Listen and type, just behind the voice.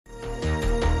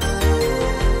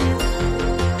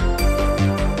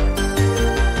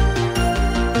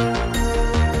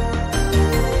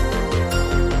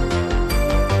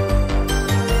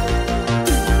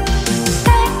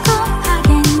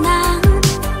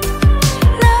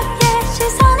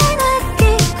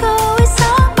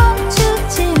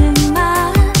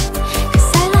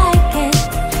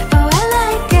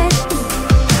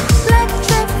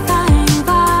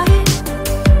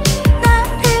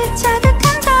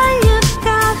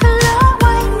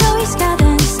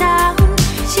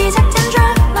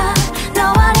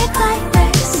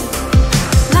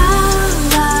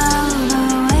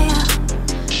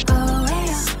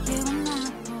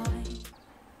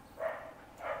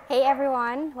Hey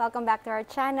everyone, welcome back to our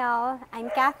channel. I'm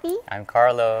Kathy. I'm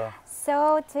Carlo.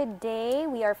 So today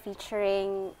we are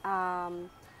featuring a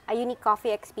unique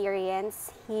coffee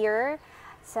experience here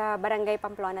sa Barangay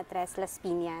Pamplona 3, Las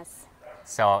Piñas.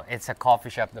 So it's a coffee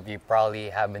shop that you probably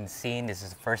haven't seen. This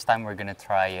is the first time we're gonna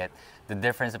try it. The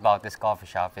difference about this coffee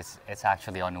shop is it's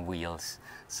actually on wheels.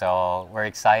 So we're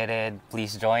excited.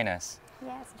 Please join us.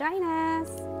 Yes, join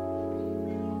us.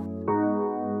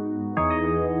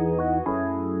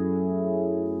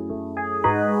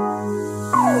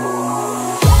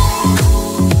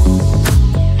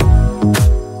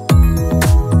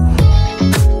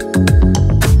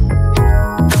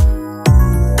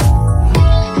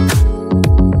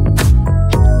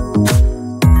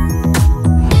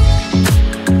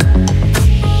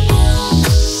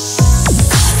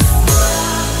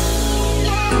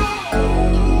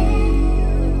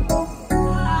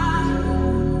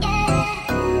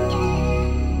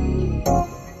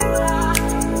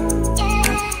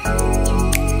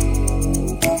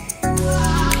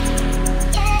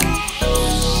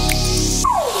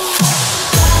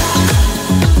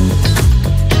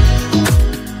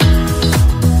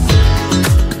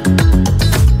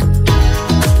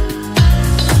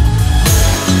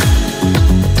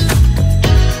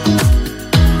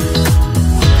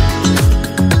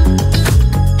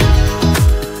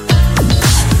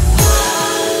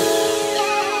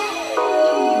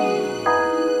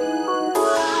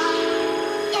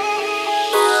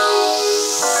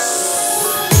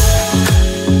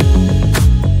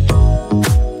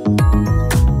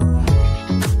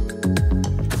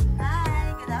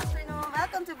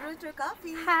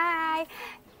 Coffee. Hi.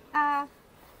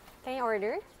 Can you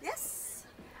order? Yes.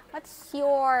 What's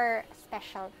your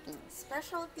specialty?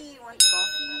 Specialty, you want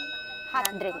coffee? Hot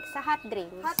drinks. Sa hot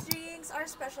drinks. Hot drinks, our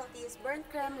specialty is burnt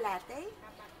creme latte.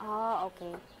 Oh,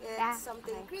 okay. It's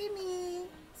something creamy,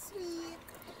 sweet,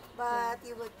 but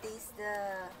you would taste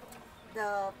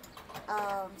the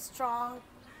strong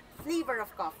flavor of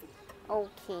coffee.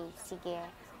 Okay, sige.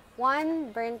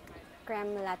 One burnt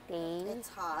creme latte. It's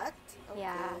hot. Okay.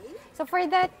 Yeah. So for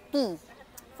the tea,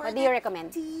 what do you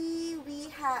recommend? Tea, we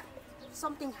have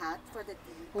something hot for the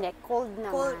tea. Hindi, cold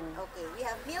naman. Cold. Okay. We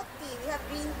have milk tea, we have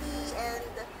green tea,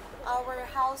 and our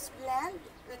house blend,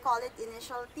 we call it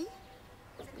initial tea.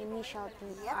 Initial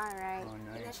tea. Yep. Alright. Oh,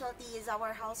 nice. Initial tea is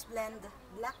our house blend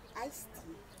black iced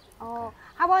tea. Oh,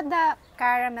 how about the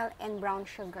caramel and brown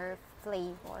sugar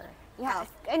flavor? Yeah,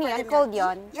 ano For yan? the Cold milk tea?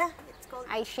 yon? Yeah, it's cold.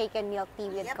 I shaken milk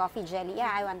tea with Yep. coffee jelly. Yeah,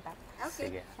 I want that.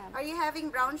 Okay. Sige. Are you having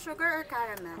brown sugar or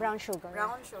caramel? Brown sugar.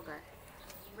 Brown sugar.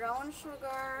 Brown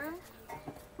sugar.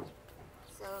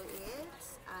 So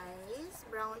it's ice,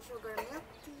 brown sugar milk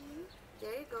tea.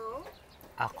 There you go.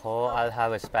 I'll have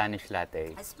a Spanish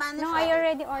latte. A Spanish No, I latte.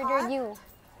 already ordered Hot. you.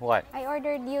 What? I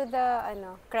ordered you the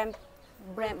creme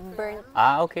burnt.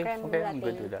 Okay. Creme Okay, I'm latte.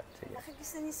 good with that. Sige.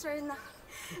 Nakigusto ni sir na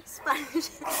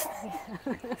Spanish.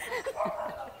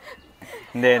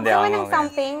 Hindi. Gusto mo Ang ng okay.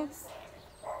 something?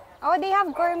 Oh, they have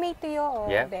gourmet to you,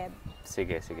 Yeah. babe.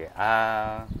 Sige.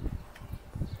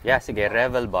 Yeah, sige.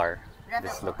 Revel bar. Revel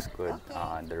This bar. looks good.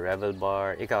 Okay. The Revel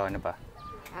bar. Ikaw, ano pa?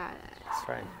 Let's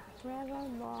try. Revel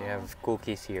bar. We have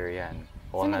cookies here, yan.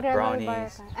 So, Walnut nag-Revel bar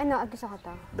brownies, ka. Ano, gusto ko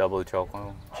to. double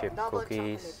choco chip Double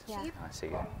cookies. chocolate chip.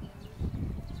 Sige.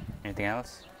 Anything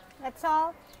else? That's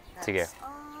all Sige. That's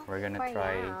all. We're gonna for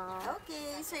try. now.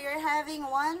 Okay, so you're having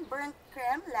one burnt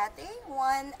creme latte,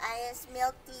 one iced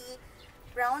milk tea,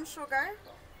 brown sugar,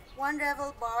 one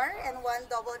Revel bar, and one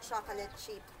double chocolate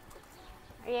chip.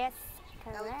 Yes,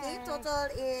 correct. Okay, total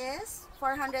is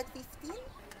 415.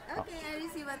 Okay, I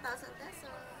receive 1,000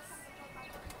 pesos.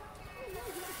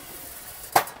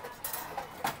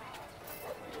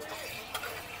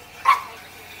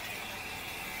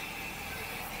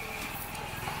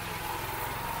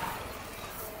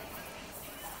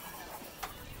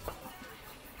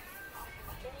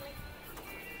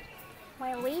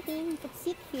 While waiting, you could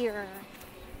sit here.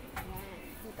 Ayan,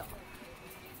 dito.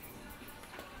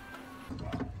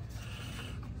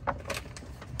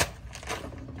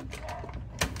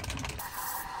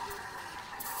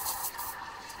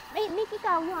 Make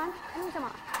ikaw yun. Anong sama?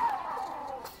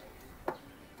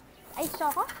 Ice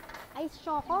choco? Ice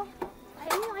choco? Ay,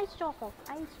 ano yung ice choco?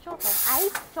 Ice choco?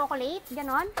 Ice chocolate?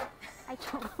 Ganon? Ice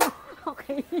choco.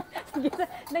 Okay. Sige,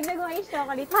 dagdag mo ice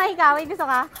chocolate. Mahal ikaw, may gusto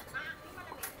ka?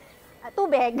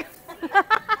 Tubig.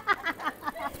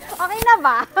 Okay na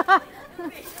ba?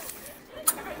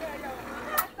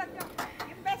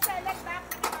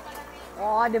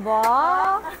 Oh, di ba?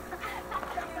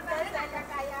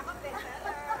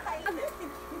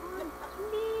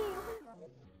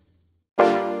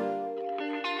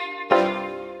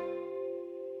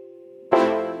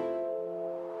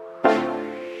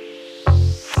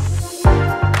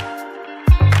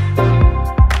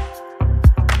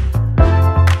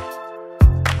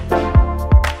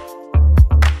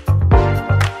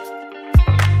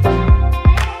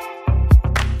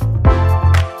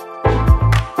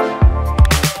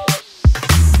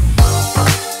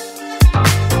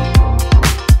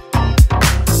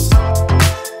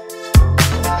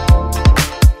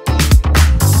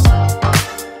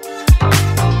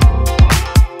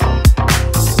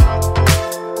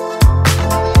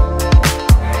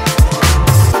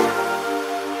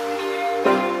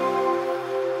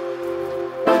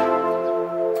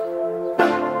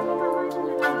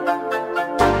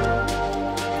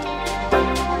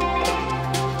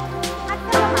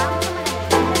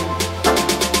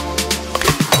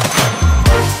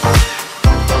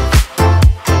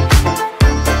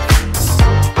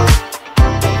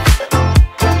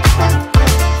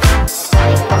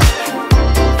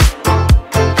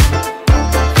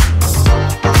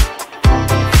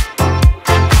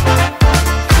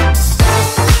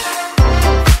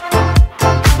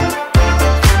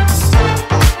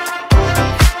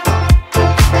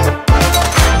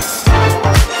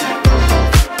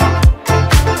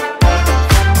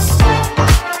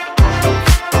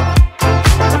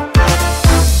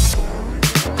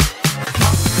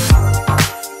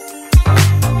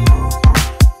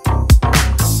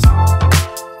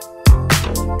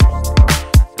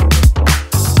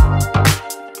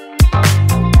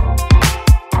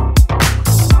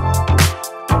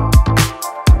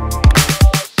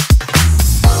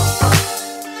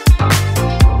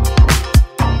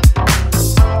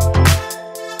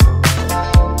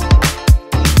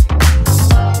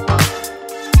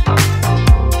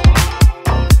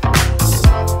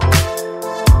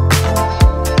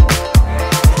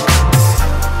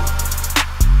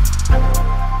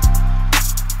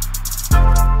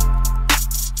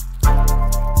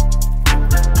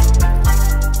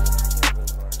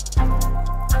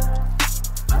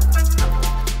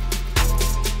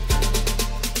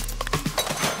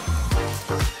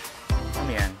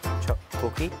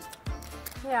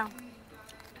 Yeah.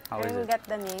 How I is didn't it? get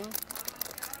the name.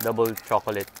 Double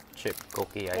chocolate chip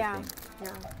cookie, I Yeah. think.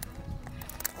 Yeah.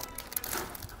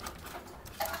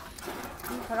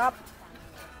 Sarap.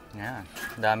 Yeah.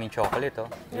 Daming chocolate, oh.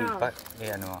 Yeah.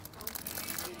 Ano.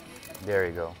 There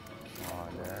you go. Oh,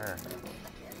 there.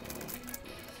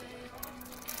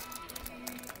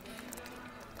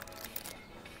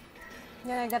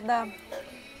 Then I got the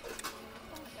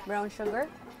brown sugar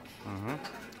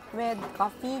with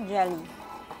coffee jelly.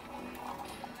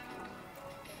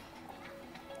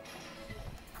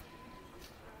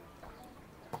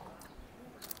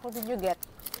 What did you get?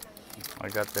 I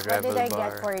got the What Rebel did I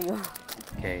Bar. get for you?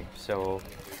 Okay, so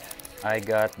I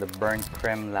got the burnt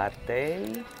creme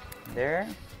latte there.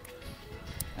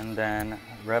 And then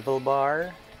Rebel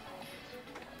Bar.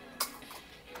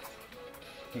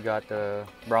 You got the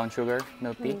brown sugar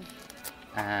milk tea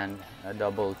and a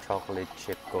double chocolate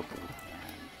chip cookie.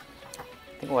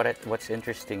 I think what's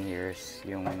interesting here is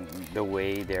the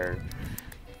way they're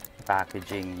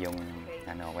packaging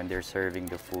when they're serving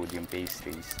the food, yung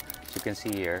pastries. As you can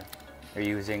see here, they're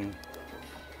using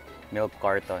milk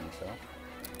carton. So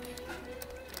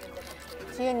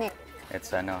It's unique.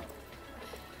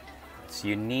 It's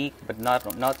unique, but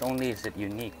not only is it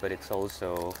unique, but it's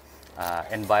also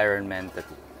environmental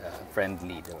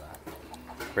friendly, diba?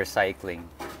 Recycling.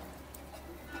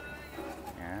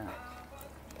 Yeah.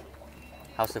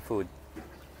 How's the food?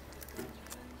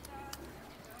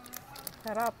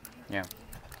 Sarap. Yeah.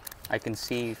 I can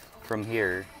see from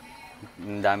here,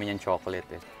 ang dami niyang chocolate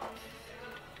eh.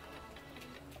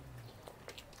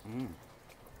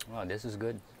 Wow, this is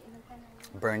good.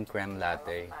 Burnt creme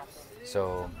latte.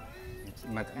 So,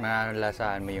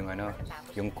 malalasaan mo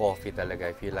yung coffee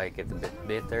talaga. If you like it a bit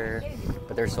bitter,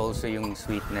 but there's also yung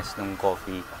sweetness ng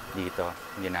coffee dito.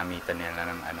 Ginamitan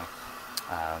nila ng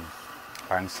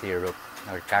parang syrup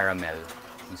or caramel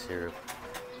yung syrup.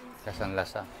 Tapos ang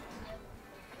lasa.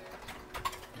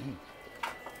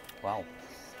 Wow.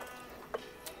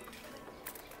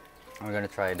 I'm gonna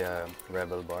try the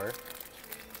Rebel Bar.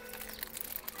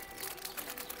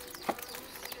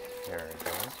 There we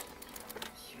go.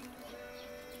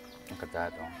 Look at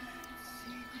that. Oh.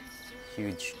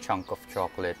 Huge chunk of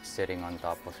chocolate sitting on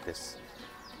top of this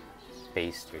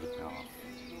pastry. Oh.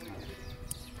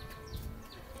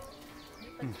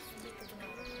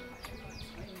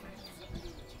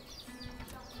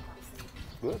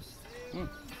 Good.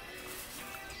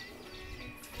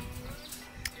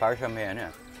 Para siya may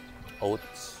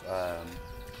oats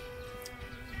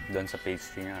doon sa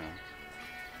pastry niya. No?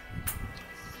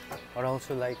 What I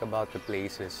also like about the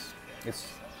place is it's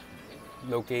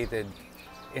located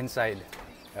inside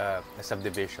a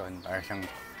subdivision. Para siyang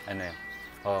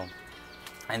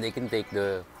and they can take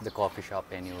the coffee shop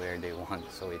anywhere they want.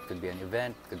 So it could be an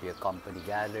event, it could be a company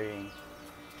gathering.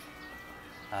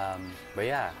 But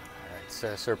yeah, it's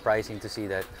surprising to see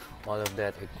that all of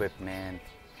that equipment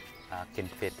can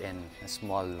fit in a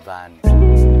small van.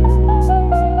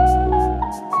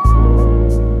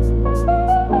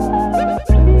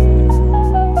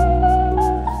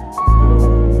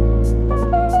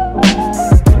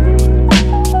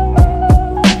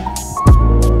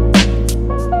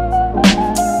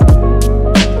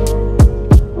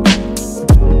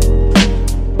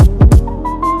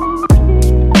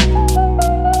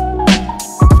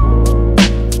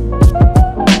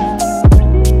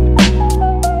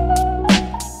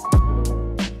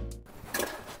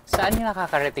 Saan niyo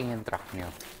nakakarating yung truck niyo?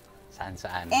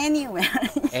 Saan? Anywhere.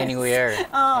 Anywhere.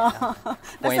 Oo.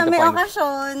 Basta may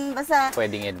okasyon, basta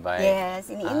Pwedeng invite. yes,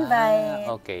 ini-invite.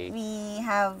 Okay. We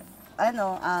have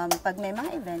pag may mga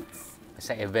events.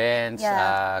 Sa events,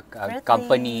 Yeah.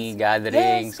 company Birthdays.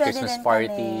 gatherings, Yes, pwede Christmas din kami.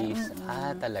 parties.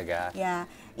 Talaga. Yeah.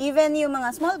 Even yung mga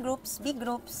small groups, big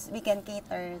groups, we can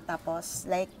cater. Tapos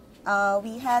like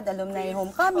we had alumni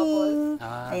homecoming.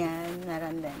 Ayan,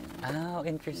 meron din.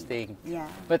 Interesting. Yeah.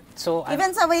 But so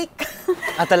Even sa wake.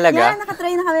 talaga? Yeah,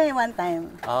 nakatry na kami one time.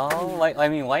 Oh,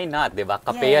 why not, 'di ba?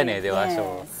 Kape Yes, yan eh, 'di ba? yes. So,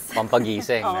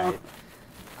 pampagising, Oo. right?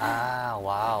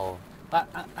 Wow.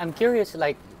 I'm curious,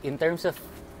 like, in terms of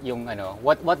yung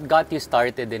what got you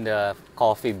started in the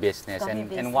coffee business,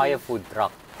 Coffee and why a business. food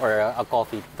truck or a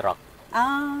coffee truck?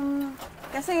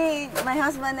 Kasi my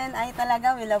husband and I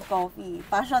talaga, we love coffee.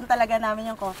 Passion talaga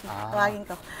namin yung coffee. Tawagin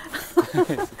ko.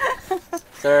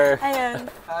 Sir.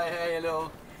 Ayun. Hi, hello.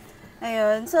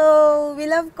 Ayun. So, we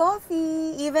love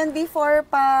coffee. Even before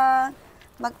pa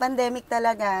mag-pandemic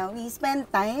talaga, we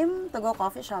spend time to go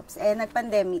coffee shops.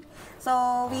 Nag-pandemic. So,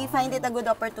 we find it a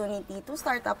good opportunity to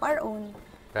start up our own.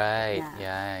 Right.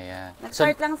 Yeah. Yeah.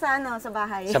 Nag-start lang sa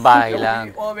bahay. Sa bahay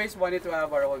lang. We always wanted to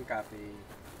have our own cafe,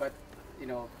 but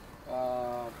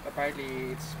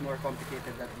apparently it's more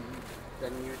complicated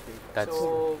than you think. That's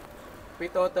so we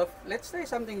thought of, let's try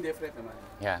something different naman.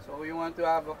 Yeah. So we want to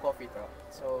have a coffee truck.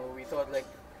 So we thought like,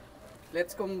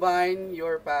 let's combine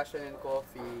your passion in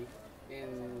coffee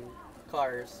in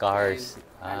cars.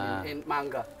 And in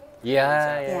manga.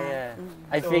 Yeah.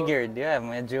 I So- figured,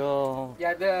 medyo...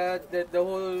 Yeah, the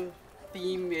whole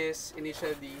theme is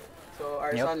initially, so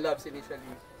our Yep. son loves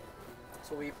initially.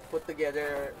 So we put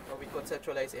together, we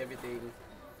conceptualize everything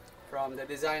from the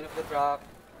design of the truck,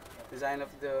 design of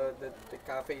the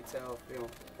cafe itself,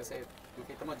 kasi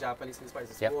makita mo Japanese inspired,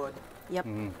 it's Yep. wood. Yep.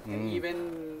 And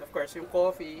even, of course, yung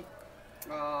coffee,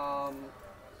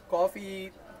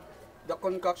 the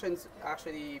concoctions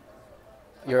actually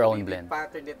Your own we blend.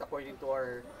 patterned it according to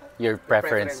our Your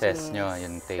preferences preferences. nyo,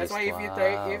 yung taste. That's why if you Wow.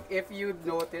 try, if you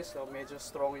notice, medyo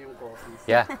strong yung coffee.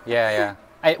 Yeah.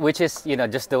 Which is,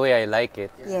 just the way I like it.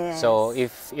 Yes. So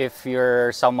if you're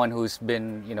someone who's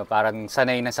been, parang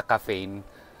sanay na sa caffeine,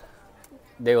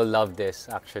 they will love this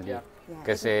actually. Yeah.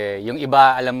 Kasi yung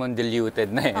iba, alam mo, diluted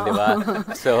na di ba?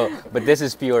 So, but this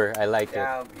is pure. I like it.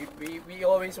 Yeah, we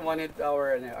always wanted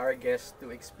our guests to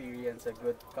experience a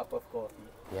good cup of coffee.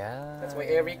 Yeah. That's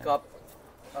why every cup,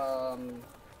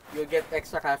 you'll get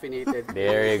extra caffeinated.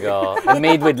 There you go.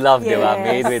 Made with love, di ba? Yes.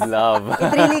 Made with love.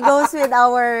 It really goes with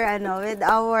our,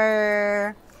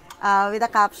 with the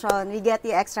caption, we get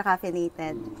you extra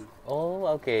caffeinated.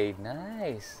 Oh, okay.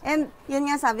 Nice. And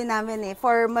yun nga sabi namin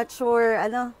for mature,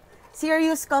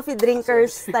 serious coffee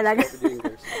drinkers talaga. Coffee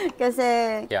drinkers. Kasi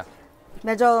Yeah.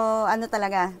 medyo,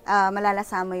 talaga,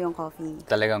 malalasama yung coffee.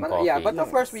 Talagang But, coffee. yeah, but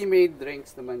of course we made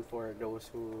drinks naman for those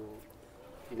who,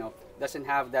 doesn't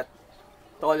have that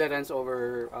tolerance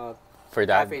over For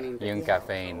that, caffeine intake. yung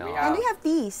caffeine. So No? we And we have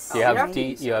teas. You have we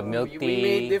tea, you have milk We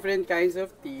made tea. different kinds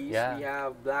of teas. Yeah. We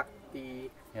have black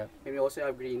tea, Yep. and we also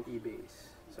have green tea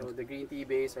base. So the green tea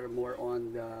base are more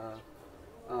on the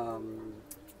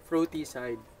fruity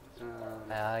side.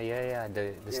 Yeah.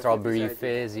 The Yeah, strawberry fruity side.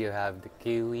 fizz, you have the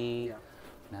kiwi. Yeah.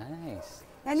 Nice.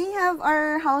 And we have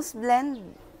our house blend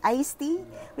iced tea.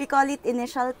 We call it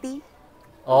initial tea.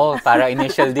 Oh, para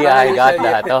initial D, I got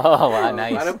that. Oh, wow,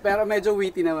 nice. Pero medyo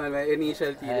witty naman, may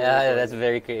initial tea. Yeah, that's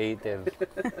very creative.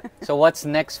 So what's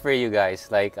next for you guys?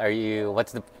 Like,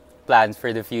 what's the plans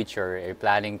for the future? Are you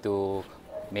planning to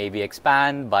maybe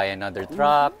expand, buy another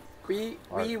truck? We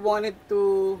wanted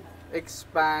to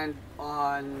expand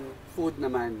on food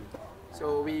naman.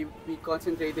 So we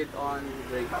concentrated on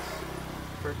drinks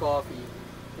for coffee.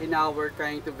 And now we're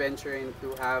trying to venture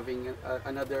into having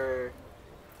another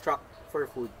truck for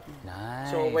food.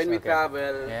 Nice. So when we okay.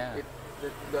 travel, Yeah.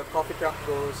 the coffee truck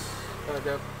goes,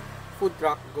 the food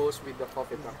truck goes with the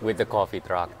coffee truck. With the coffee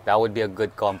truck, that would be a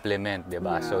good compliment,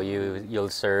 diba? Yeah. So you'll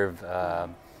serve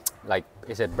like,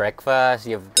 is it breakfast?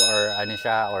 Or ano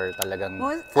siya? Or talagang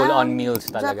full-on meals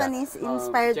talaga? Japanese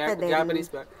inspired ka din. Japanese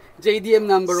ba? JDM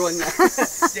number 1 nga.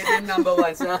 JDM number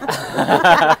 1.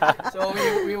 So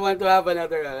we want to have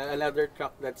another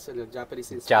truck that's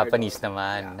Japanese inspired. Japanese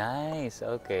naman. Yeah. Nice.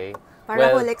 Okay.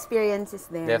 Para whole experiences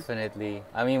there. Definitely.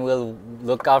 I mean, we'll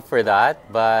look out for that,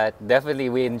 but definitely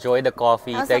we enjoy the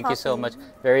coffee. How's the Thank you so coffee? much.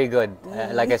 Very good.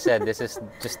 Like I said, this is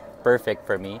just perfect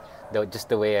for me, just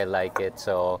the way I like it.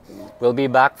 So we'll be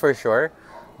back for sure.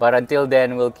 But until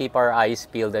then, we'll keep our eyes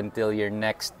peeled until your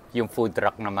next yung food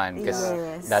truck naman. Because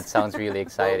Yes. that sounds really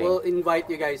exciting. We'll invite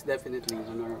you guys definitely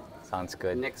on our Sounds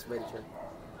good. next venture.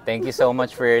 Thank you so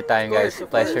much for your time, Of course, guys. of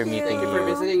Pleasure course. meeting Thank you for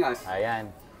you. visiting us. Ayan.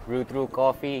 Brew Thru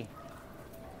Coffee.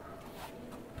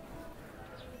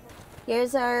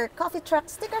 Here's our coffee truck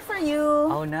sticker for you.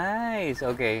 Oh, nice.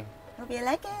 Okay. Hope you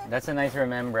like it. That's a nice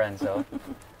remembrance, oh.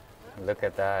 Look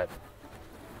at that.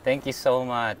 Thank you so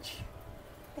much.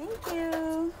 Thank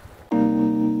you.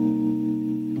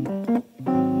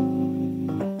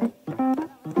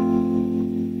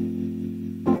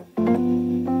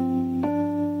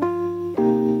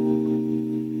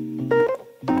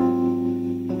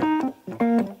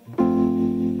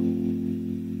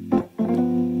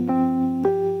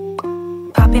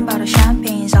 Popping bottle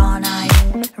champagnes all night.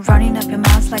 Running up your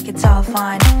mouth like it's all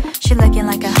fine. She looking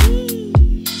like a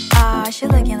she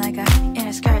looking like a in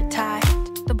a skirt tie.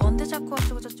 또 뭔데 자꾸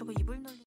어쩌고 저쩌고